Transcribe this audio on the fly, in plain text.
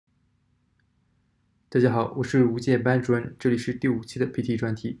大家好，我是无界班主任，这里是第5期的 PTE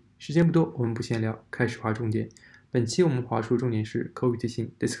专题。时间不多，我们不闲聊，开始划重点。本期我们划出重点是口语题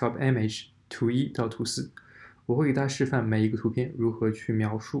型 Describe image 图1到图4。我会给大家示范每一个图片如何去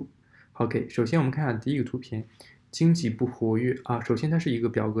描述。OK， 首先我们看下第一个图片，经济不活跃啊。首先它是一个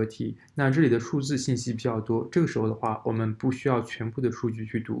表格题，那这里的数字信息比较多，这个时候的话，我们不需要全部的数据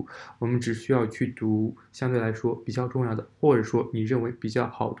去读，我们只需要去读相对来说比较重要的，或者说你认为比较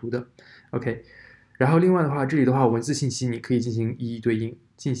好读的。OK。然后另外的话，这里的话文字信息你可以进行一一对应，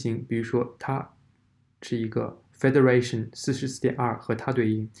进行比如说它是一个 Federation 44.2和它对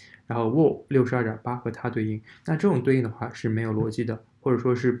应，然后 War 62.8和它对应，那这种对应的话是没有逻辑的，或者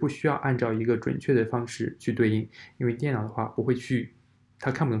说是不需要按照一个准确的方式去对应，因为电脑的话不会去，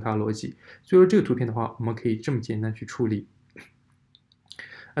它看不懂它的逻辑，所以说这个图片的话，我们可以这么简单去处理。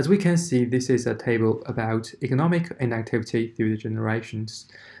As we can see, this is a table about economic inactivity through the generations.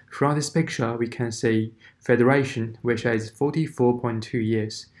 From this picture, we can see Federation, which is 44.2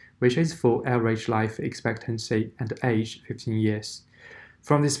 years, which is for average life expectancy and age 15 years.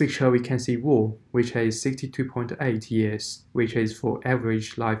 From this picture, we can see War, which is 62.8 years, which is for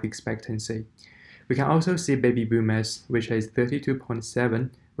average life expectancy. We can also see Baby Boomers, which is 32.7,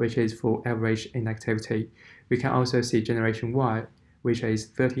 which is for average inactivity. We can also see Generation Y, which is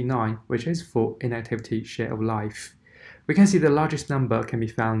 39, which is for inactivity share of life. We can see the largest number can be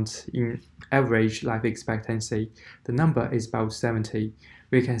found in average life expectancy. The number is about 70.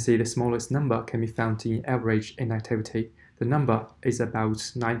 We can see the smallest number can be found in average inactivity. The number is about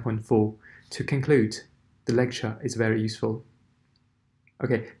 9.4. To conclude, the lecture is very useful.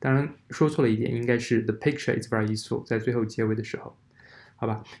 OK， 当然说错了一点，应该是 the picture is very useful， 在最后结尾的时候。好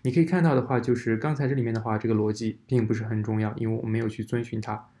吧，你可以看到的话，就是刚才这里面的话，这个逻辑并不是很重要，因为我没有去遵循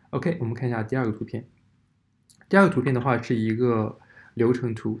它。OK， 我们看一下第二个图片。第二个图片的话是一个流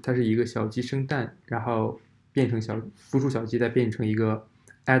程图，它是一个小鸡生蛋，然后变成孵出小鸡，再变成一个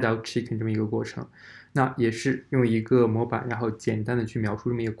adult chicken 这么一个过程。那也是用一个模板，然后简单的去描述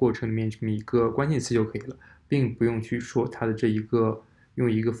这么一个过程里面这么一个关键词就可以了，并不用去说它的这一个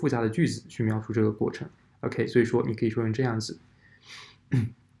用一个复杂的句子去描述这个过程。OK， 所以说你可以说成这样子。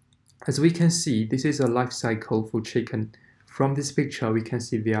As we can see, this is a life cycle for chicken. From this picture, we can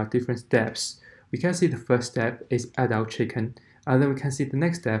see there are different steps. We can see the first step is adult chicken, and then we can see the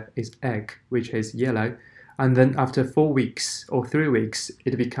next step is egg, which is yellow, and then after 4 weeks or 3 weeks,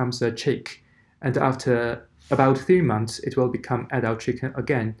 it becomes a chick, and after about 3 months, it will become adult chicken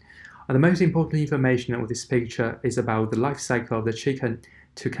again. And the most important information of this picture is about the life cycle of the chicken.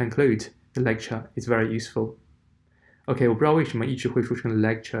 To conclude, the lecture is very useful. OK， 我不知道为什么一直会说成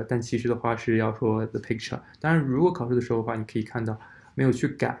lecture， 但其实的话是要说 the picture。当然，如果考试的时候的话，你可以看到没有去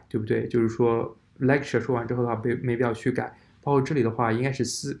改，对不对？就是说 lecture 说完之后的话，没必要去改。包括这里的话，应该是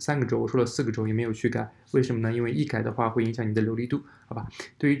3个轴，我说了4个轴，也没有去改。为什么呢？因为一改的话会影响你的流利度，好吧？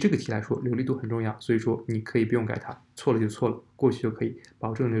对于这个题来说，流利度很重要，所以说你可以不用改它，错了就错了，过去就可以，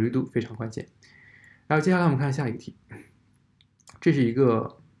保证流利度非常关键。然后接下来我们看下一个题，这是一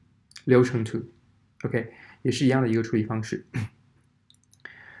个流程图 ，OK。也是一样的一个处理方式。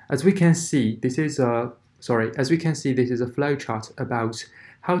As we can see, this is a flowchart about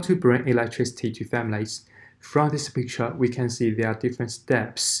how to bring electricity to families. From this picture, we can see there are different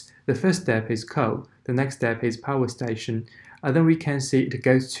steps. The first step is coal, the next step is power station, and then we can see it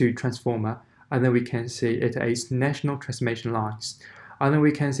goes to transformer, and then we can see it is national transmission lines, and then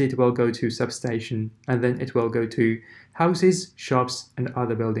we can see it will go to substation, and then it will go to houses, shops, and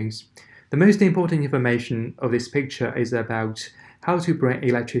other buildings. The most important information of this picture is about how to bring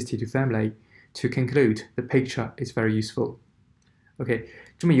electricity to family. To conclude, the picture is very useful. OK，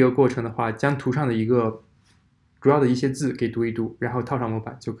 这么一个过程的话，将图上的一个主要的一些字给读一读，然后套上模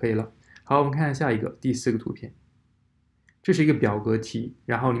板就可以了。好，我们看下一个第4个图片。这是一个表格题，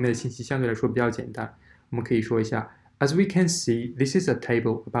然后里面的信息相对来说比较简单。我们可以说一下 ，As we can see, this is a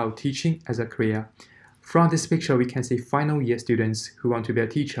table about teaching as a career. From this picture, we can see final year students who want to be a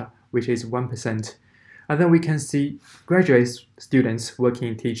teacher, which is 1%. And then we can see graduate students working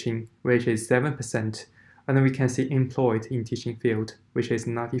in teaching, which is 7%. And then we can see employed in teaching field, which is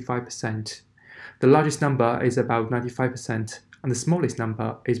 95%. The largest number is about 95%, and the smallest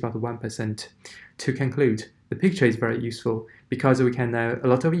number is about 1%. To conclude, the picture is very useful because we can know a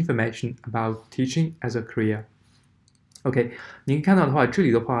lot of information about teaching as a career. OK， 您看到的话，这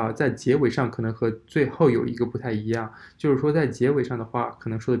里的话，在结尾上可能和最后有一个不太一样，就是说在结尾上的话，可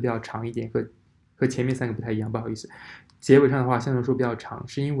能说的比较长一点，和前面3个不太一样，不好意思。结尾上的话，相对来说比较长，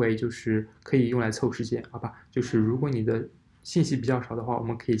是因为就是可以用来凑时间，好吧？就是如果你的信息比较少的话，我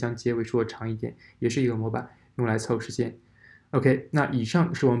们可以将结尾说长一点，也是一个模板，用来凑时间。OK， 那以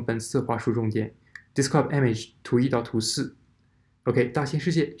上是我们本次话术重点。Describe image 图1到图4。OK， 大千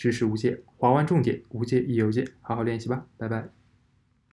世界知识无界，划完重点，无界亦有界，好好练习吧，拜拜。